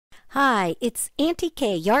Hi, it's Auntie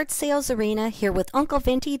K, Yard Sales Arena, here with Uncle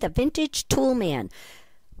Vintie, the Vintage Tool Man.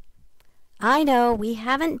 I know we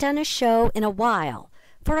haven't done a show in a while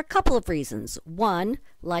for a couple of reasons. One,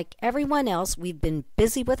 like everyone else, we've been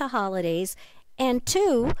busy with the holidays, and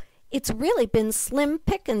two, it's really been slim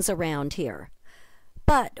pickings around here.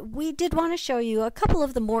 But we did want to show you a couple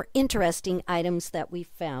of the more interesting items that we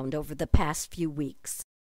found over the past few weeks.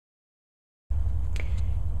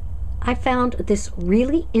 I found this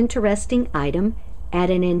really interesting item at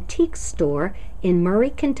an antique store in Murray,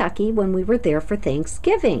 Kentucky when we were there for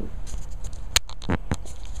Thanksgiving.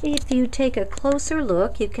 If you take a closer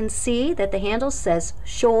look, you can see that the handle says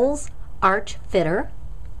Scholl's Arch Fitter.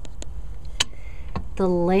 The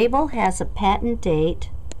label has a patent date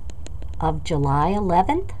of July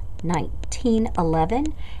 11th,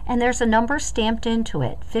 1911, and there's a number stamped into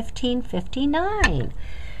it, 1559.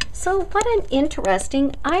 So what an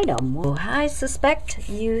interesting item. Well, I suspect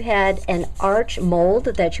you had an arch mold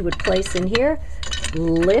that you would place in here,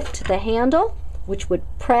 lift the handle, which would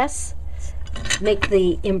press, make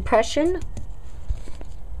the impression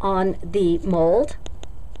on the mold.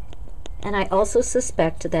 And I also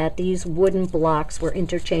suspect that these wooden blocks were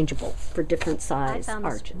interchangeable for different size arches. I found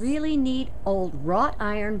this really neat old wrought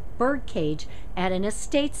iron bird cage at an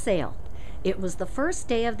estate sale. It was the first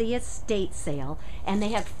day of the estate sale, and they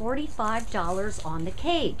had $45 on the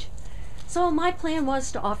cage. So my plan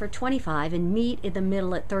was to offer $25 and meet in the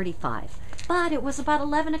middle at $35. But it was about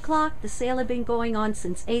 11 o'clock. The sale had been going on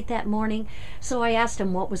since 8 that morning, so I asked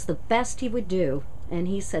him what was the best he would do, and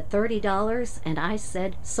he said $30, and I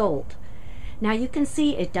said sold. Now you can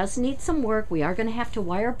see it does need some work. We are going to have to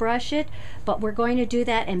wire brush it, but we're going to do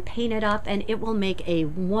that and paint it up, and it will make a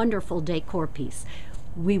wonderful decor piece.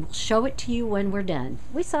 We will show it to you when we're done.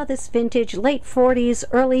 We saw this vintage late 40s,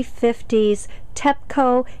 early 50s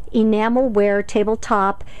Tepco enamelware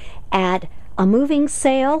tabletop at a moving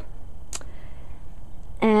sale.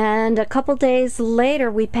 And a couple days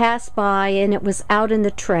later we passed by and it was out in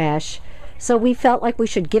the trash. So we felt like we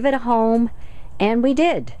should give it a home, and we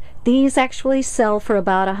did. These actually sell for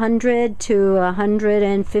about $100 to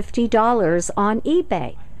 $150 on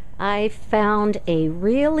eBay. I found a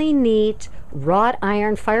really neat wrought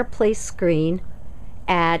iron fireplace screen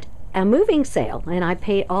at a moving sale, and I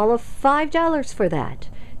paid all of $5 for that.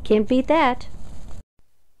 Can't beat that.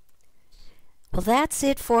 Well, that's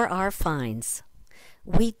it for our finds.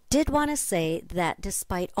 We did want to say that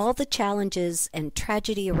despite all the challenges and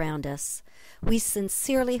tragedy around us, we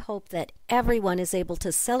sincerely hope that everyone is able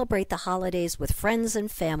to celebrate the holidays with friends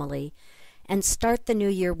and family and start the new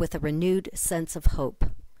year with a renewed sense of hope.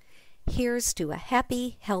 Here's to a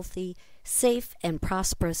happy, healthy, safe, and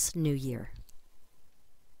prosperous new year.